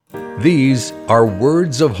These are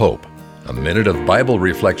Words of Hope, a minute of Bible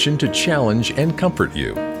reflection to challenge and comfort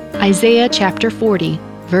you. Isaiah chapter 40,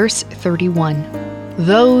 verse 31.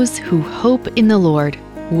 Those who hope in the Lord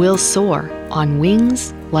will soar on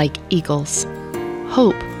wings like eagles.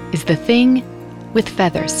 Hope is the thing with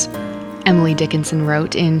feathers, Emily Dickinson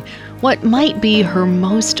wrote in what might be her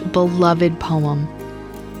most beloved poem.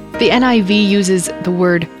 The NIV uses the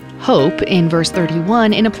word hope in verse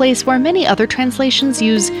 31 in a place where many other translations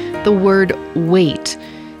use the word wait.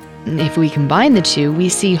 If we combine the two, we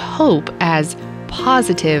see hope as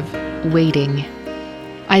positive waiting.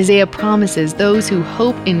 Isaiah promises those who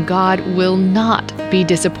hope in God will not be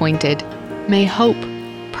disappointed. May hope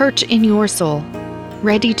perch in your soul,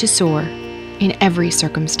 ready to soar in every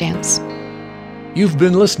circumstance. You've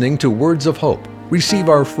been listening to Words of Hope. Receive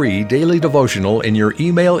our free daily devotional in your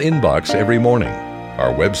email inbox every morning.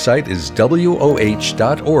 Our website is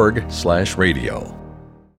woh.org/radio.